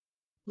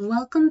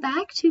Welcome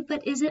back to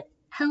But Is It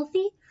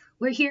Healthy?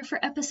 We're here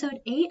for episode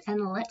 8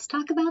 and let's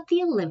talk about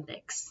the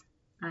Olympics.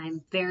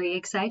 I'm very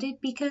excited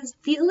because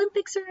the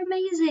Olympics are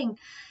amazing.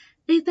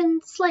 They've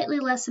been slightly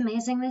less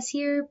amazing this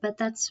year, but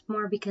that's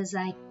more because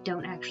I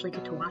don't actually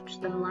get to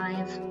watch them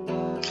live.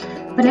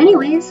 But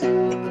anyways,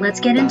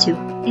 let's get into,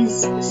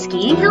 is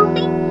skiing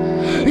healthy?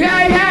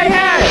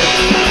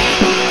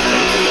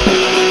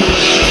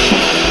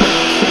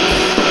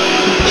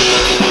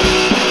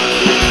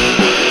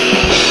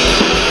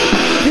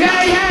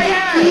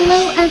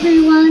 Hello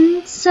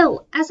everyone!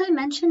 So, as I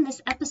mentioned,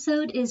 this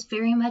episode is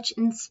very much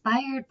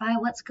inspired by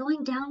what's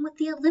going down with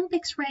the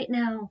Olympics right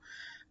now.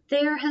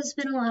 There has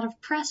been a lot of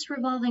press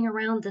revolving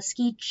around the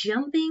ski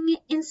jumping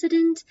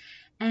incident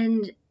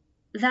and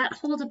that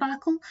whole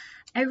debacle.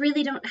 I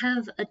really don't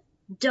have a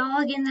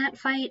dog in that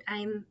fight.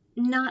 I'm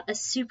not a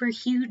super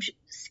huge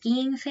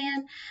skiing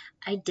fan.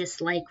 I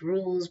dislike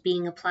rules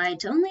being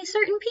applied to only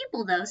certain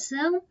people though,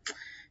 so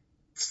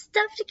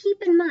stuff to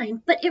keep in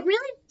mind. But it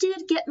really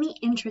did get me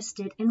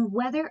interested in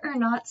whether or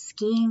not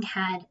skiing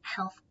had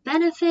health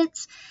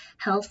benefits,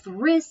 health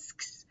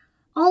risks,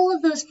 all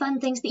of those fun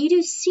things that you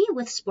do see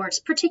with sports,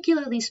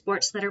 particularly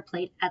sports that are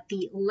played at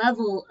the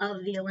level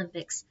of the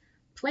Olympics.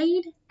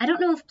 Played? I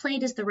don't know if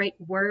played is the right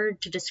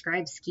word to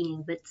describe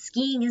skiing, but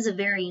skiing is a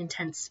very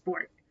intense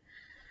sport.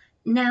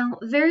 Now,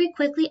 very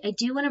quickly, I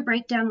do want to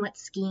break down what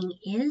skiing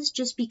is,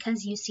 just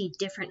because you see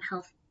different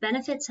health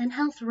benefits and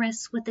health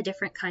risks with the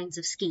different kinds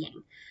of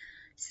skiing.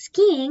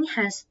 Skiing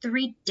has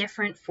 3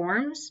 different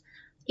forms.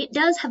 It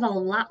does have a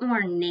lot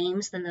more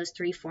names than those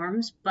 3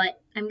 forms, but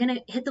I'm going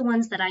to hit the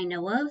ones that I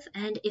know of,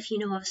 and if you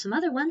know of some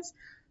other ones,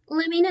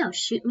 let me know.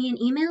 Shoot me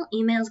an email.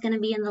 Email's going to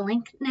be in the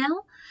link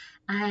now,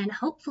 and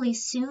hopefully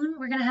soon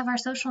we're going to have our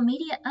social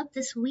media up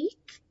this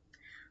week.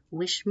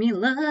 Wish me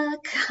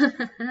luck!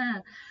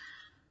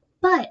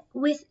 But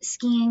with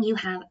skiing, you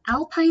have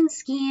alpine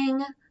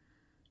skiing,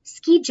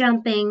 ski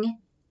jumping,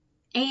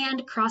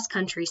 and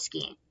cross-country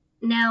skiing.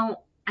 Now,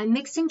 I'm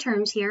mixing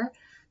terms here.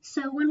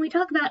 So when we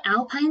talk about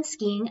alpine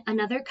skiing,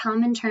 another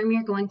common term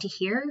you're going to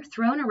hear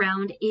thrown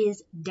around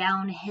is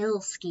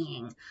downhill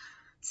skiing.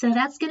 So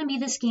that's going to be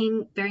the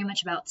skiing very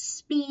much about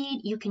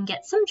speed. You can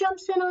get some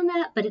jumps in on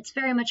that, but it's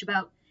very much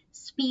about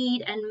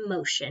speed and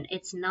motion.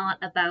 It's not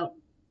about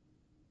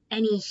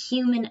any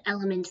human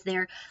element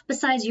there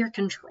besides your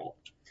control.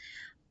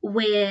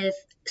 With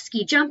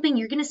ski jumping,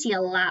 you're going to see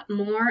a lot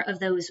more of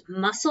those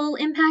muscle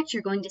impacts.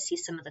 You're going to see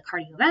some of the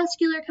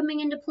cardiovascular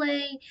coming into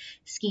play.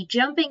 Ski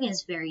jumping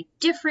is very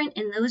different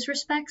in those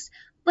respects,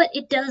 but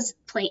it does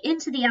play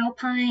into the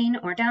alpine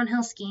or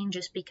downhill skiing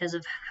just because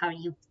of how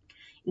you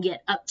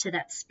get up to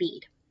that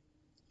speed.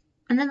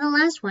 And then the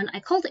last one, I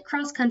called it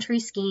cross-country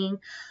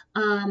skiing.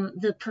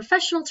 The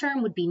professional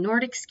term would be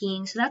Nordic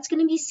skiing. So that's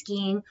going to be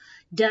skiing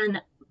done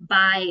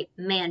by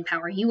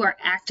manpower. You are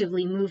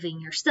actively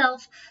moving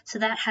yourself, so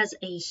that has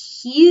a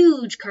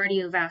huge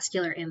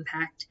cardiovascular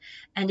impact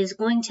and is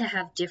going to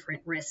have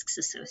different risks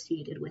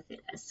associated with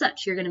it. As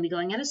such, you're going to be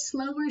going at a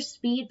slower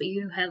speed, but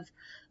you have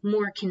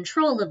more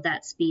control of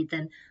that speed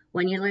than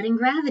when you're letting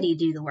gravity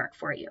do the work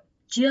for you.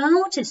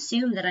 Don't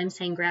assume that I'm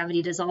saying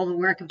gravity does all the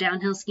work of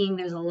downhill skiing.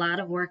 There's a lot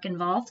of work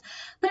involved,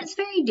 but it's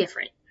very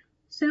different.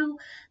 So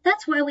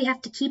that's why we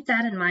have to keep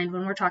that in mind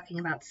when we're talking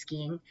about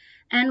skiing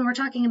and we're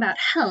talking about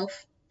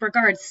health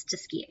regards to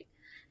skiing.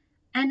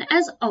 And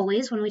as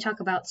always, when we talk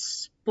about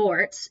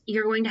sports,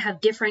 you're going to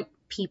have different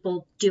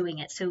people doing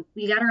it. So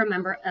you got to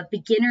remember, a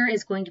beginner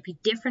is going to be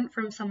different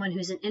from someone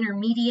who's an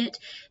intermediate,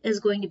 is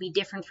going to be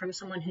different from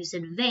someone who's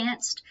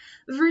advanced,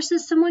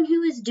 versus someone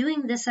who is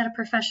doing this at a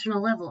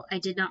professional level. I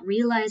did not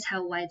realize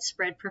how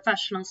widespread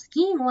professional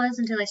skiing was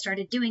until I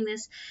started doing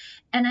this,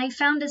 and I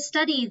found a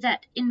study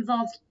that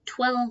involved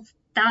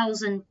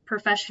 12,000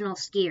 professional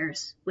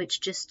skiers,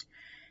 which just,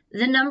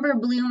 the number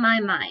blew my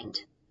mind.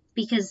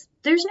 Because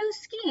there's no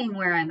skiing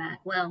where I'm at.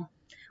 Well,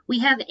 we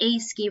have a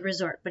ski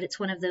resort, but it's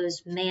one of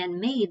those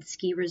man-made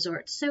ski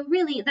resorts. So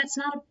really, that's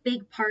not a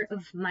big part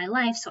of my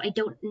life, so I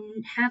don't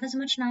have as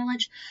much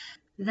knowledge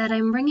that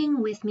I'm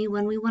bringing with me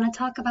when we want to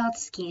talk about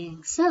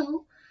skiing.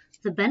 So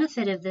the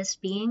benefit of this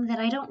being that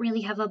I don't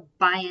really have a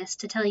bias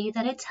to tell you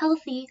that it's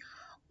healthy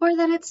or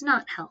that it's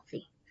not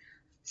healthy.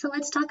 So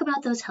let's talk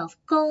about those health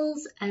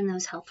goals and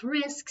those health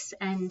risks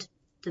and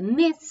the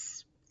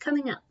myths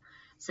coming up.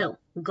 So,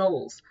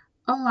 goals.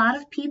 A lot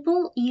of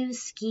people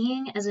use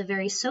skiing as a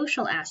very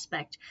social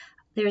aspect.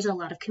 There's a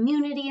lot of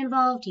community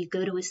involved. You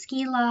go to a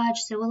ski lodge.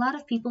 So a lot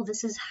of people,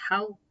 this is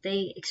how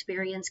they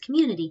experience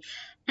community.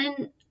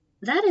 And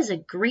that is a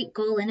great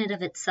goal in and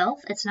of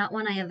itself. It's not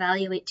one I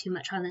evaluate too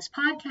much on this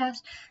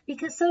podcast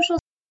because social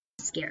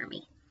scare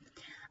me.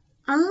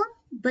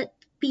 But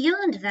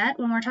beyond that,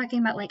 when we're talking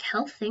about like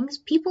health things,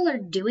 people are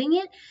doing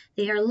it.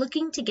 They are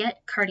looking to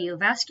get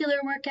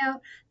cardiovascular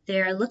workout.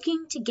 They're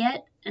looking to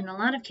get, in a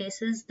lot of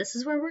cases, this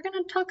is where we're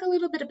going to talk a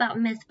little bit about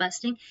myth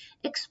busting,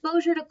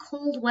 exposure to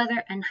cold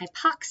weather and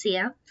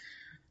hypoxia,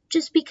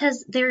 just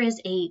because there is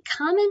a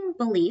common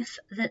belief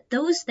that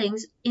those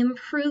things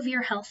improve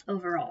your health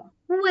overall,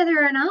 whether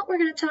or not we're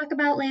going to talk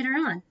about later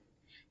on.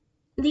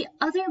 The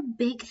other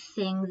big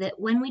thing that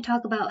when we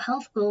talk about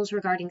health goals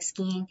regarding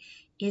skiing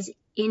is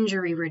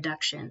injury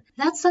reduction.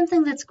 That's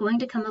something that's going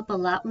to come up a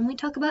lot when we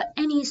talk about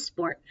any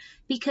sport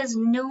because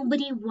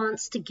nobody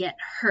wants to get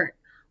hurt.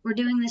 We're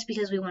doing this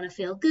because we want to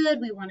feel good,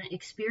 we want to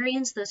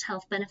experience those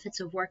health benefits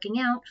of working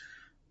out,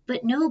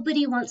 but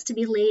nobody wants to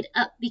be laid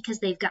up because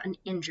they've gotten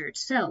injured.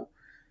 So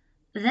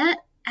that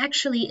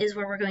actually is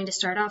where we're going to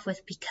start off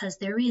with because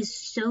there is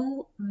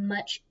so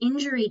much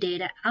injury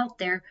data out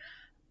there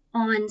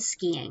on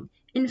skiing.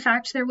 In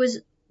fact, there was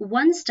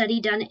one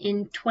study done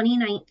in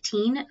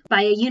 2019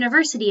 by a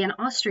university in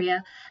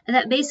Austria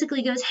that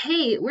basically goes,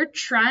 hey, we're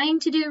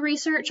trying to do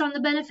research on the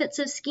benefits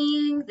of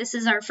skiing. This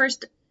is our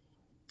first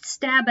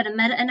stab at a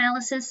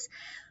meta-analysis.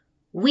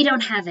 We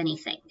don't have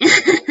anything.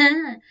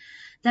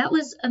 That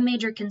was a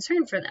major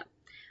concern for them.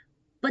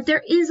 But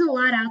there is a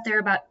lot out there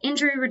about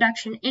injury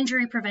reduction,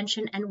 injury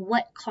prevention, and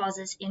what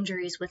causes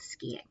injuries with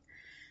skiing.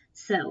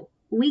 So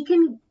we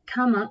can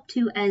come up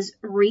to as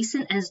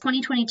recent as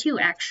 2022,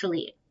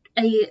 actually,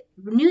 a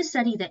new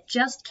study that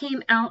just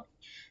came out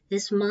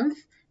this month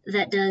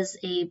that does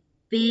a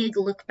big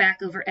look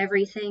back over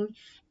everything.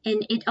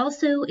 And it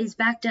also is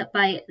backed up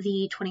by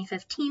the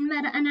 2015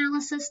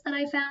 meta-analysis that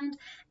I found,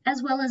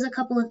 as well as a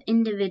couple of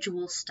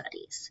individual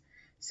studies.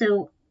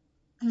 So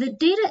the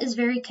data is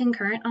very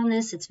concurrent on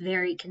this. It's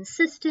very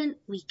consistent.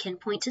 We can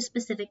point to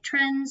specific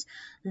trends.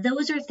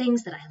 Those are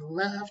things that I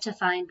love to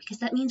find because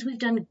that means we've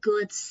done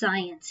good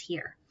science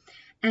here.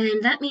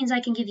 And that means I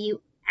can give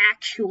you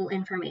actual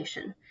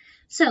information.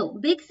 So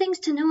big things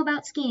to know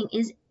about skiing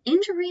is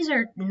injuries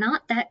are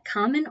not that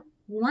common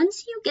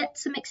once you get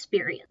some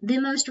experience. The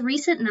most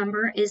recent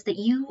number is that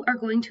you are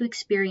going to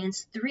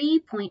experience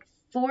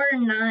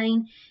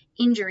 3.49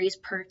 injuries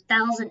per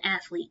 1,000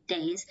 athlete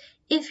days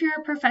if you're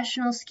a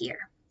professional skier.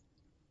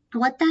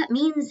 What that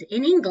means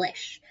in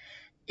English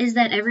is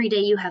that every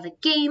day you have a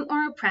game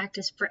or a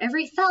practice, for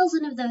every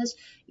 1,000 of those,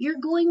 you're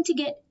going to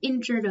get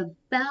injured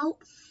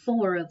about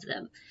 4 of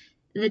them.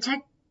 The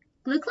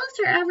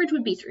closer average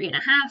would be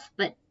 3.5,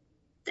 but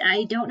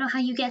I don't know how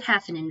you get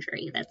half an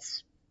injury.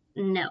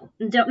 Don't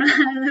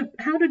know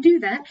how to do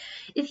that.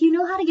 If you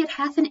know how to get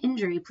half an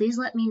injury, please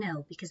let me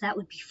know because that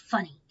would be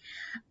funny.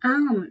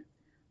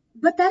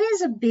 But that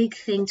is a big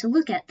thing to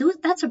look at.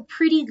 That's a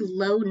pretty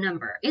low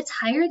number. It's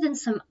higher than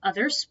some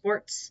other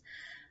sports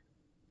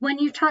when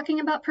you're talking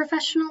about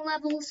professional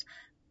levels,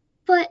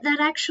 but that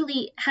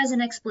actually has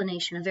an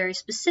explanation, a very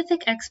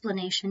specific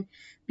explanation,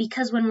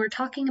 because when we're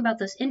talking about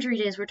those injury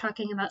days, we're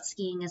talking about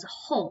skiing as a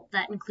whole.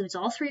 That includes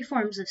all 3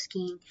 forms of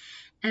skiing.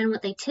 And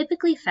what they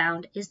typically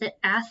found is that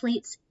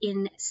athletes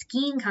in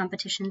skiing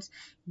competitions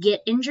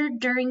get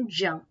injured during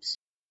jumps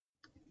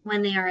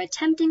when they are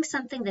attempting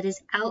something that is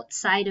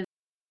outside of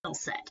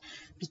set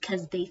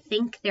because they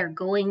think they're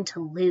going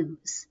to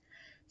lose.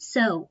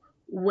 So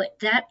what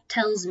that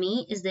tells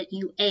me is that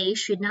you A,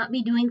 should not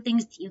be doing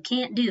things that you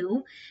can't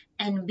do,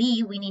 and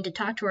B, we need to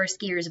talk to our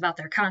skiers about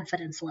their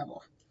confidence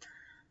level.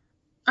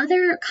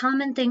 Other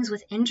common things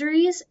with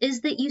injuries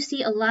is that you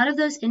see a lot of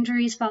those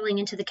injuries falling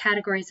into the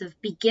categories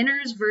of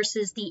beginners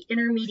versus the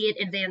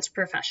intermediate advanced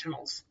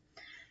professionals.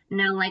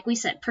 Now, like we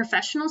said,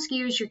 professional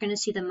skiers, you're going to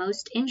see the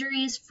most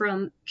injuries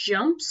from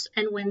jumps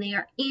and when they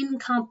are in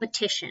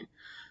competition.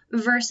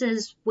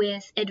 Versus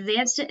with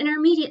advanced to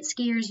intermediate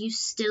skiers, you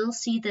still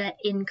see that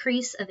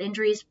increase of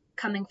injuries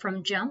coming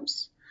from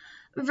jumps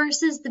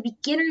versus the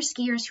beginner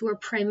skiers who are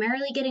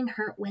primarily getting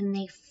hurt when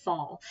they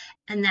fall.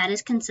 And that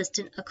is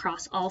consistent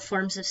across all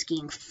forms of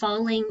skiing.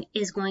 Falling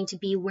is going to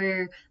be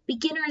where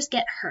beginners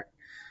get hurt.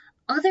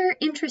 Other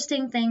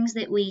interesting things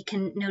that we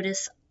can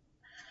notice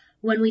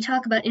when we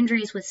talk about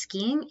injuries with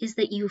skiing is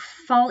that you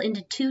fall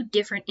into 2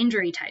 different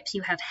injury types.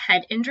 You have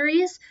head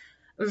injuries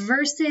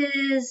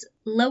versus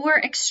lower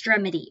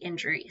extremity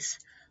injuries.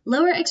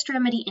 Lower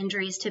extremity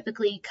injuries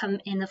typically come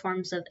in the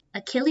forms of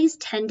Achilles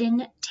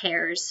tendon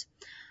tears,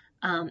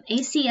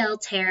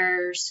 ACL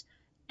tears,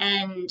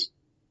 and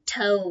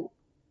toe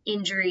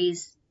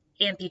injuries,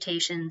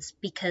 amputations,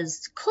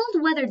 because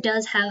cold weather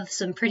does have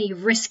some pretty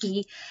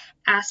risky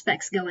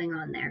aspects going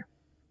on there.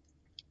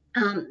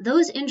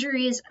 Those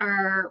injuries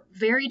are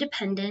very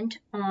dependent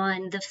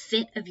on the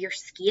fit of your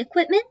ski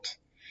equipment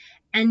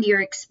and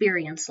your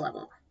experience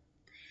level.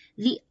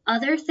 The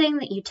other thing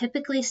that you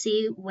typically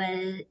see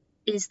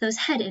is those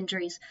head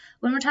injuries.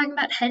 When we're talking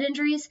about head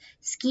injuries,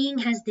 skiing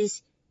has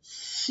this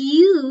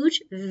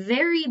huge,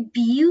 very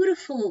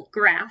beautiful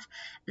graph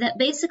that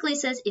basically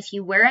says if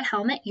you wear a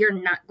helmet, you're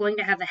not going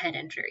to have a head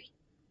injury.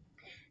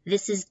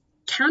 This is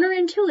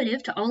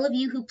counterintuitive to all of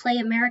you who play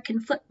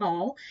American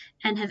football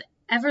and have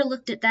ever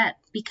looked at that,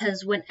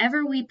 because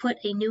whenever we put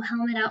a new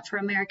helmet out for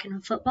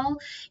American football,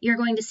 you're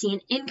going to see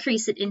an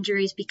increase in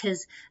injuries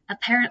because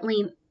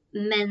apparently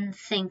men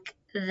think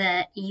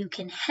that you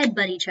can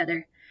headbutt each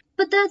other.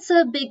 But that's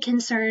a big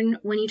concern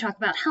when you talk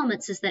about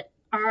helmets, is that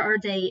are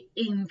they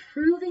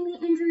improving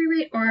the injury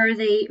rate or are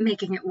they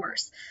making it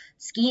worse?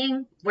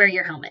 Skiing, wear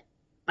your helmet.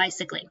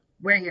 Bicycling,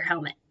 wear your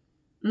helmet.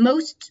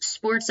 Most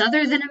sports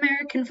other than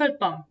American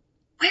football,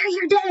 wear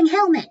your dang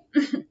helmet.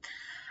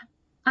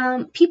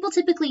 People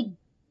typically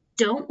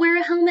don't wear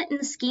a helmet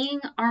in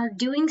skiing are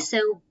doing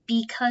so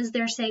because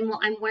they're saying, well,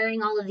 I'm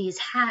wearing all of these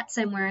hats,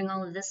 I'm wearing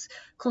all of this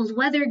cold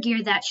weather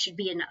gear, that should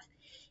be enough.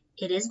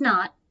 It is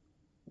not.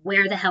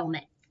 Wear the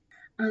helmet.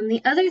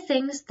 The other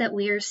things that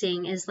we are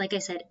seeing is, like I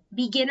said,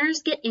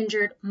 beginners get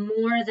injured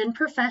more than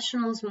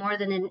professionals, more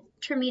than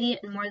intermediate,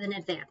 and more than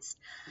advanced.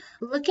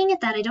 Looking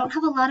at that, I don't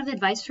have a lot of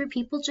advice for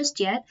people just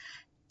yet.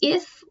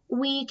 If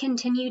we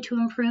continue to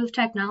improve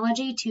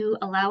technology to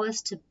allow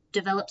us to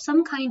develop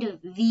some kind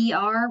of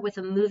VR with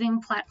a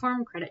moving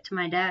platform, credit to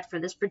my dad for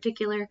this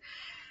particular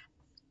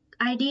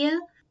idea,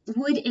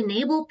 would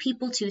enable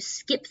people to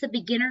skip the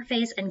beginner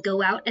phase and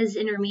go out as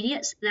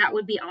intermediates, that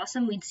would be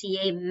awesome. We'd see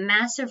a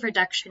massive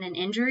reduction in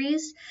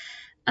injuries.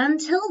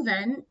 Until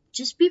then,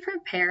 just be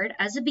prepared.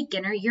 As a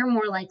beginner, you're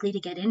more likely to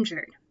get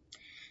injured.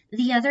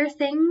 The other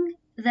thing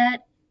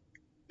that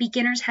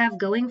beginners have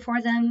going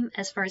for them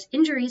as far as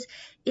injuries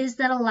is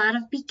that a lot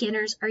of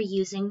beginners are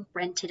using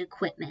rented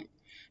equipment.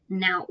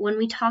 Now, when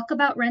we talk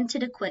about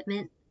rented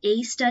equipment,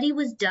 a study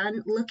was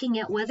done looking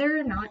at whether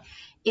or not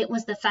it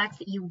was the fact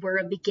that you were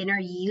a beginner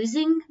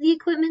using the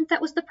equipment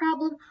that was the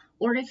problem,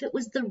 or if it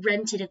was the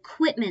rented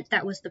equipment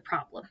that was the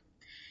problem.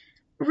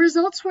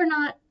 Results were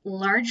not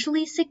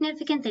largely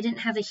significant. They didn't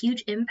have a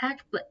huge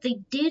impact, but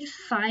they did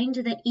find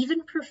that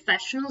even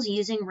professionals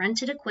using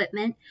rented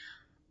equipment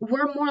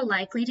were more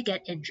likely to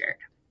get injured.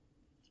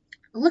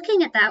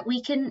 Looking at that,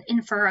 we can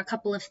infer a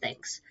couple of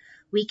things.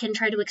 We can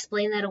try to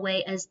explain that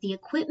away as the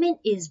equipment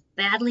is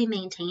badly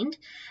maintained,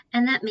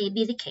 and that may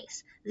be the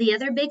case. The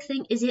other big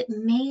thing is it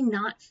may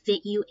not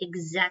fit you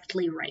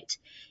exactly right.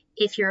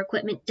 If your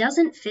equipment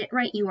doesn't fit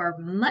right, you are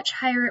much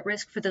higher at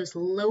risk for those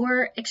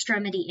lower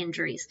extremity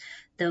injuries,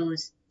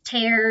 those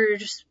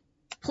tears,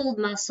 pulled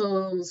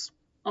muscles,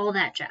 all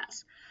that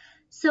jazz.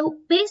 So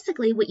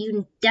basically what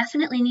you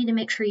definitely need to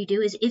make sure you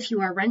do is if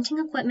you are renting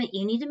equipment,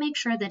 you need to make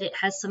sure that it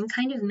has some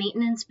kind of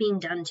maintenance being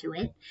done to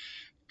it,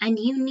 and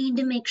you need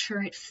to make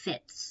sure it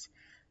fits.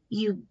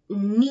 You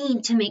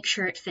need to make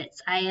sure it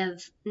fits. I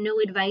have no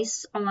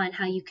advice on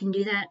how you can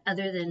do that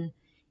other than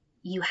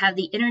you have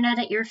the internet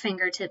at your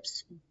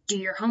fingertips. Do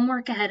your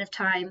homework ahead of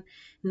time.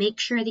 Make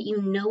sure that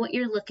you know what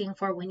you're looking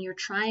for when you're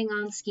trying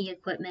on ski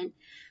equipment,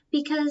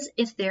 because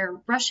if they're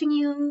rushing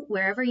you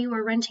wherever you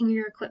are renting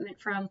your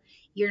equipment from,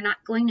 you're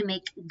not going to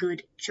make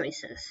good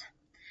choices.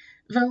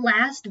 The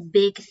last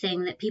big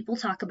thing that people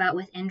talk about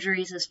with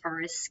injuries as far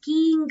as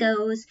skiing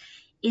goes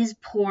is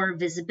poor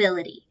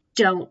visibility.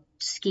 Don't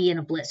ski in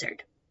a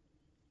blizzard.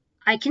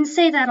 I can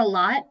say that a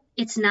lot.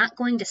 It's not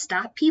going to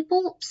stop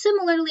people,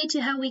 similarly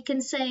to how we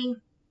can say,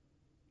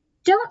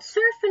 don't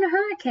surf in a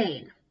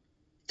hurricane.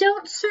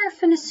 Don't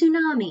surf in a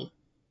tsunami.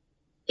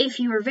 If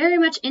you are very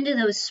much into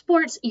those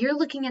sports, you're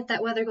looking at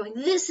that weather going,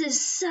 this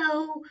is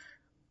so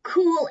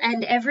cool,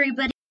 and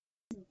everybody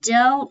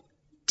don't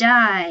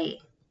die.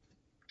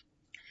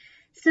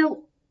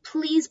 So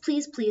please,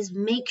 please, please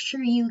make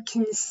sure you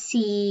can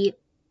see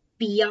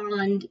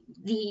beyond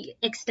the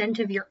extent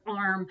of your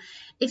arm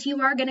if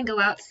you are going to go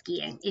out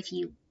skiing. If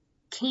you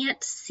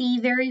can't see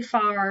very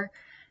far,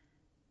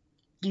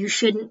 you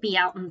shouldn't be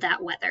out in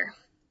that weather.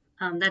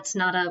 That's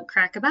not a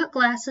crack about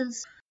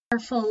glasses. Be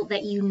careful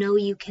that you know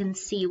you can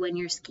see when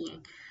you're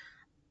skiing.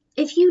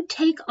 If you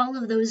take all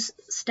of those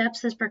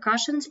steps as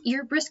precautions,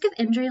 your risk of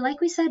injury, like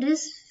we said,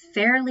 is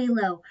fairly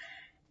low.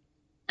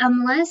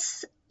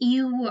 Unless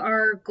you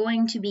are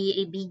going to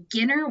be a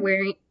beginner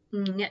wearing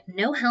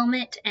no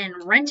helmet and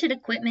rented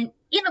equipment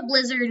in a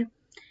blizzard,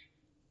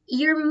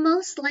 you're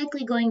most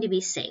likely going to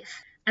be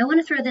safe. I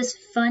want to throw this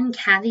fun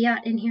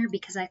caveat in here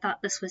because I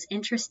thought this was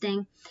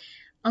interesting.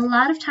 A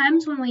lot of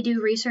times when we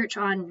do research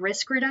on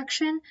risk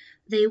reduction,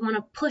 they want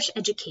to push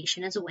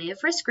education as a way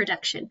of risk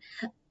reduction.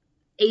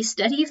 A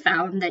study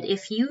found that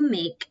if you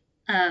make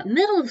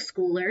middle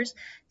schoolers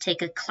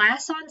take a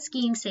class on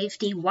skiing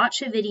safety,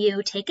 watch a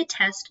video, take a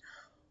test,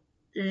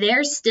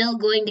 they're still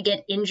going to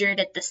get injured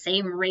at the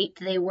same rate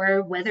they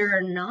were whether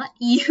or not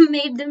you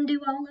made them do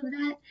all of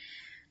that.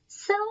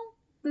 So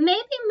maybe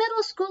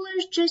middle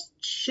schoolers just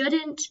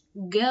shouldn't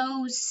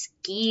go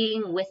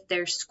skiing with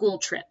their school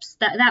trips.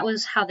 That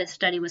was how this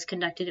study was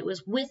conducted. It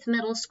was with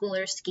middle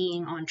schoolers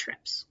skiing on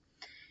trips.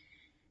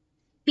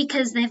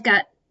 Because they've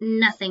got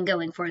nothing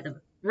going for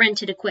them.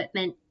 Rented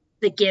equipment,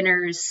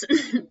 beginners.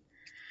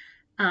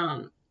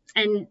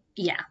 And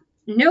yeah,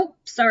 nope,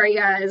 sorry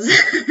guys.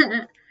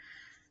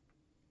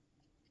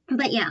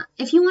 But yeah,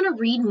 if you want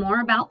to read more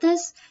about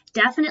this,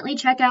 definitely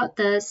check out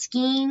the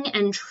Skiing,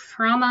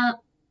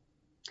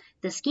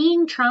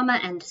 Trauma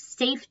and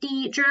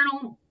Safety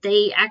Journal.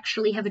 They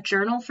actually have a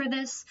journal for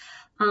this.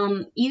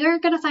 You're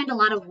going to find a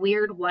lot of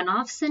weird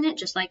one-offs in it,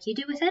 just like you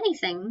do with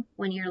anything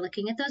when you're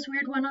looking at those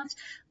weird one-offs.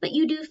 But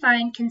you do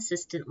find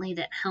consistently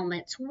that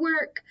helmets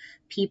work,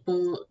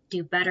 people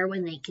do better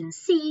when they can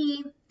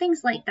see,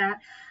 things like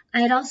that.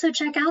 I'd also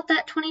check out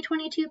that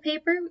 2022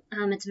 paper.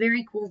 It's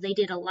very cool. They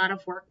did a lot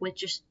of work with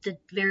just the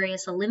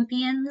various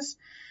Olympians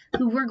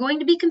who were going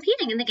to be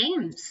competing in the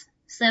games.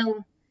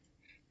 So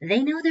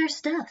they know their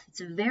stuff.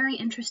 It's a very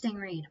interesting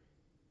read.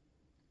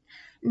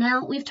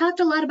 Now, we've talked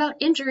a lot about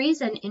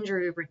injuries and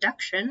injury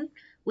reduction,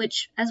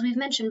 which, as we've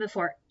mentioned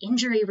before,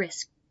 injury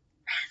risk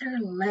rather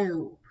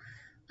low.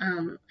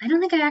 I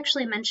don't think I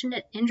actually mentioned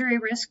it. Injury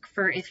risk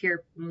for if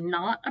you're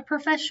not a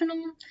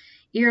professional,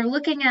 you're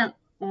looking at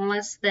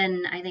less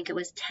than, I think it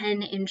was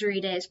 10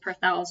 injury days per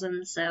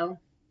 1,000, so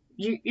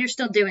you're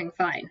still doing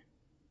fine.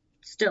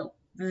 Still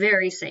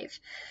very safe.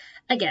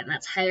 Again,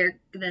 that's higher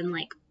than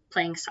like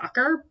playing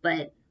soccer,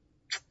 but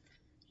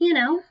you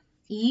know,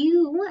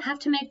 you have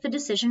to make the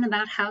decision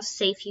about how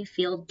safe you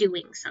feel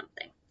doing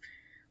something.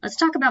 Let's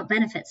talk about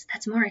benefits.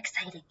 That's more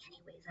exciting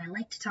anyways. I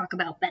like to talk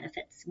about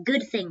benefits.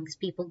 Good things,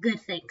 people,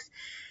 good things.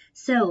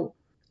 So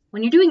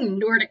when you're doing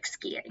Nordic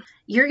skiing,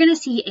 you're going to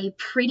see a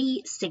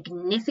pretty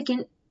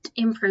significant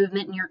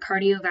improvement in your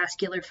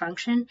cardiovascular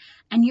function,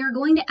 and you're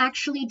going to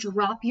actually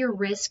drop your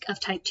risk of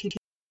type 2.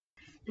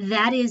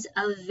 That is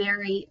a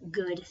very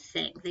good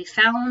thing. They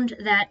found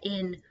that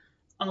in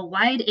a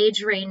wide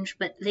age range,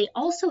 but they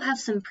also have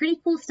some pretty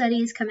cool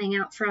studies coming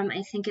out from,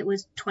 I think it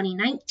was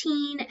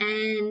 2019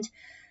 and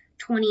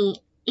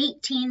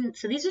 2018.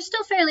 So these are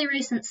still fairly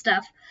recent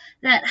stuff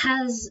that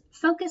has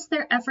focused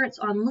their efforts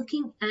on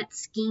looking at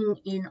skiing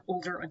in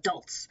older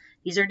adults.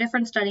 These are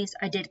different studies,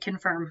 I did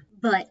confirm,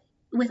 but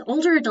with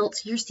older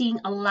adults, you're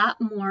seeing a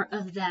lot more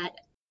of that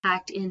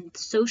impact in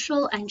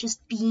social and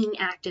just being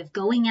active,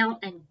 going out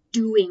and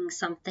doing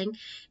something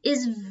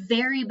is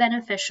very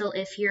beneficial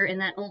if you're in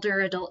that older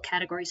adult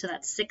category. So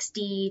that's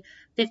 60,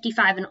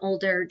 55 and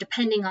older,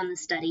 depending on the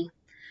study.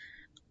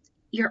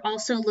 You're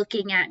also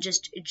looking at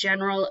just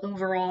general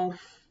overall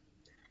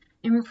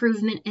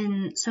improvement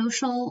in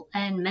social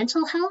and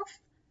mental health,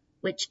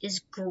 which is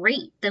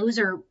great. Those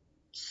are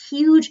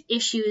huge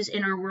issues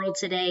in our world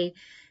today.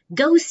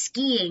 Go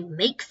skiing,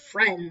 make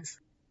friends.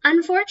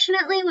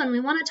 Unfortunately, when we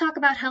want to talk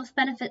about health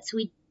benefits,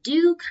 we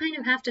do kind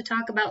of have to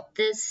talk about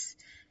this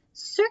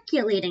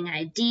circulating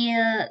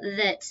idea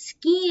that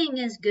skiing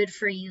is good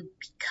for you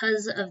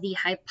because of the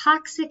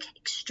hypoxic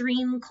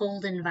extreme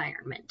cold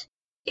environment.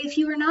 If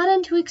you are not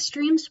into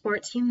extreme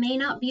sports, you may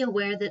not be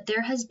aware that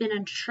there has been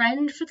a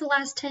trend for the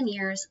last 10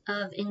 years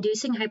of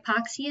inducing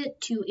hypoxia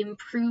to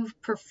improve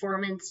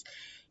performance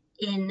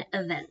in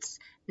events.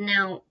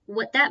 Now,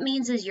 what that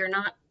means is you're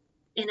not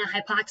in a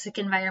hypoxic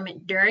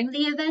environment during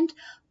the event,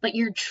 but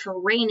you're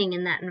training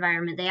in that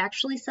environment. They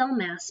actually sell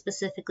masks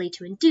specifically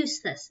to induce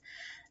this.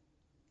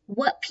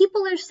 What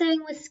people are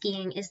saying with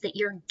skiing is that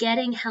you're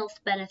getting health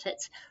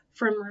benefits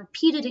from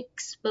repeated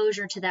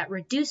exposure to that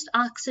reduced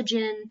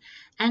oxygen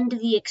and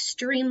the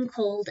extreme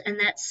cold, and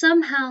that's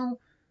somehow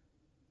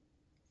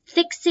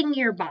fixing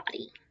your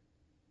body.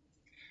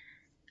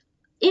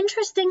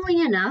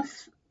 Interestingly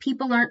enough,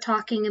 people aren't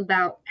talking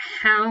about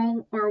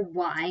how or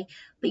why,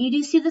 but you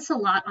do see this a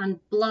lot on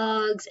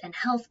blogs and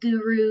health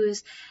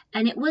gurus,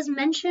 and it was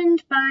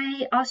mentioned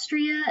by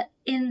Austria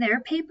in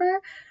their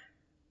paper.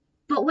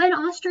 But when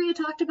Austria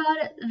talked about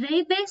it,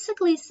 they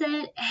basically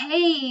said,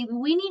 hey,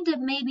 we need to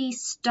maybe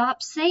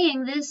stop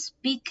saying this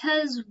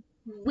because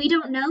we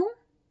don't know.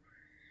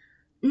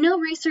 No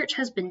research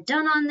has been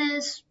done on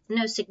this,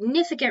 no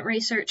significant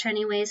research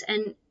anyways,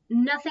 and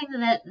nothing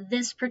that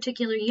this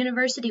particular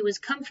university was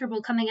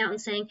comfortable coming out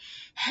and saying,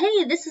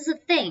 hey, this is a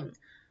thing.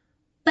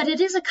 But it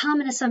is a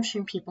common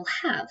assumption people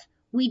have.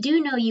 We do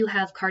know you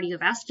have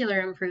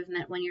cardiovascular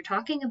improvement when you're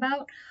talking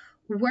about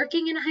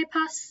working in a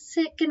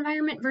hypoxic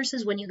environment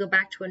versus when you go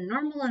back to a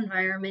normal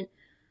environment.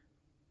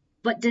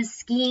 But does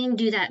skiing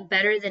do that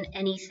better than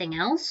anything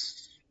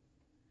else?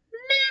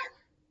 Meh.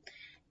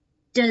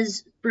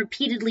 Does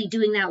repeatedly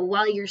doing that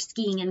while you're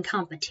skiing in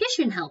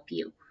competition help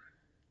you?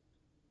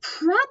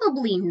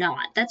 Probably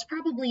not.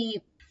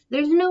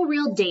 There's no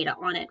real data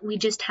on it. We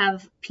just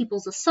have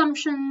people's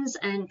assumptions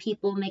and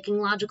people making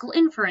logical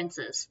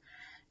inferences.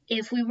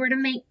 If we were to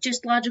make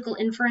just logical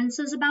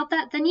inferences about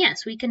that, then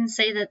yes, we can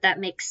say that that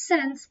makes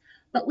sense,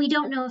 but we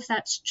don't know if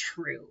that's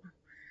true.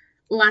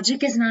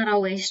 Logic is not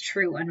always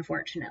true,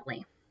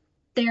 unfortunately.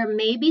 There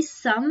may be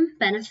some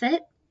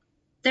benefit,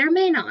 there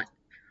may not.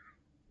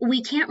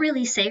 We can't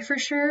really say for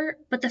sure,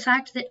 but the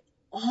fact that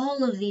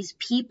all of these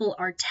people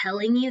are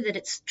telling you that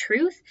it's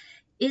truth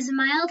is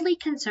mildly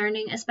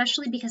concerning,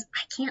 especially because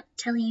I can't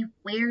tell you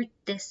where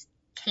this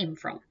came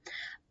from.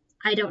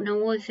 I don't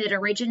know if it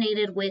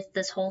originated with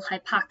this whole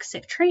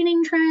hypoxic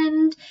training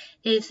trend,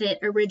 if it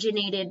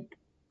originated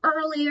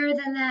earlier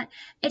than that.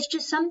 It's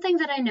just something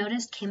that I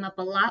noticed came up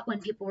a lot when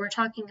people were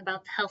talking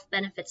about the health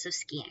benefits of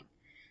skiing.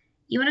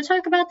 You want to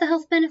talk about the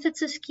health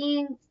benefits of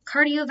skiing,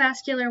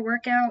 cardiovascular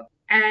workout,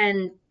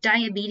 and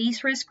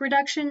diabetes risk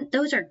reduction?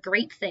 Those are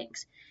great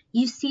things.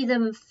 You see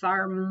them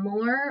far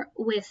more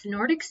with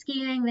Nordic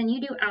skiing than you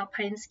do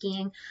alpine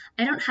skiing.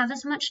 I don't have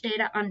as much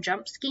data on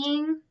jump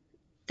skiing.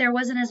 There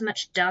wasn't as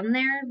much done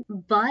there,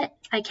 but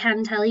I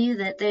can tell you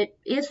that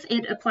if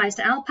it applies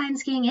to alpine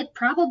skiing, it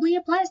probably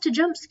applies to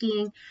jump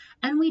skiing.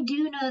 And we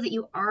do know that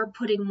you are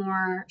putting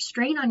more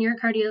strain on your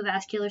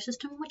cardiovascular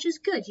system, which is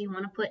good. You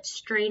want to put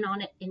strain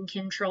on it in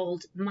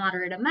controlled,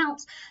 moderate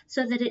amounts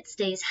so that it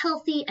stays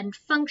healthy and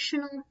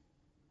functional.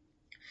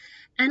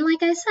 And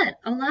like I said,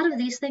 a lot of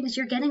these things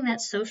you're getting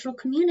that social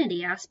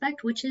community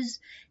aspect, which is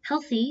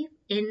healthy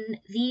in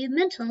the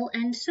mental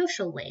and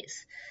social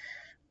ways.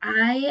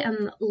 I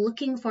am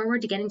looking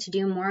forward to getting to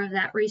do more of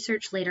that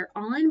research later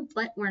on,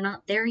 but we're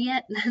not there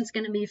yet. That's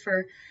going to be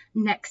for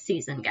next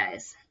season,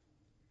 guys.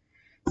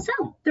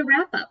 So, the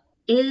wrap up.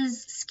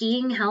 Is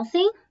skiing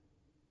healthy?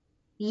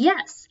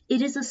 Yes,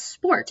 it is a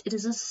sport. It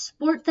is a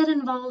sport that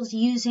involves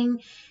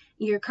using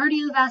your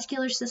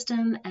cardiovascular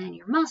system and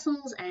your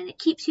muscles, and it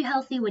keeps you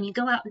healthy when you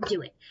go out and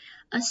do it,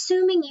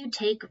 assuming you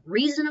take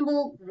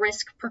reasonable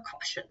risk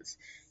precautions.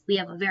 We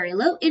have a very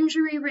low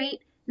injury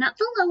rate, not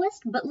the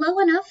lowest, but low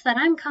enough that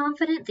I'm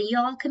confident that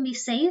y'all can be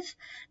safe,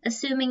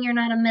 assuming you're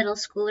not a middle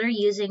schooler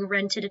using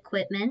rented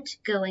equipment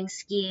going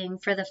skiing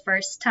for the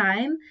first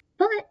time.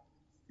 But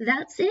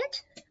that's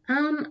it.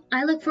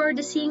 I look forward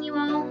to seeing you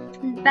all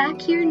back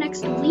here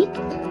next week.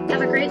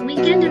 Have a great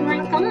weekend and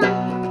rock on.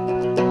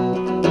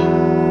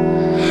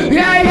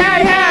 Yeah,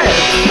 yeah, yeah.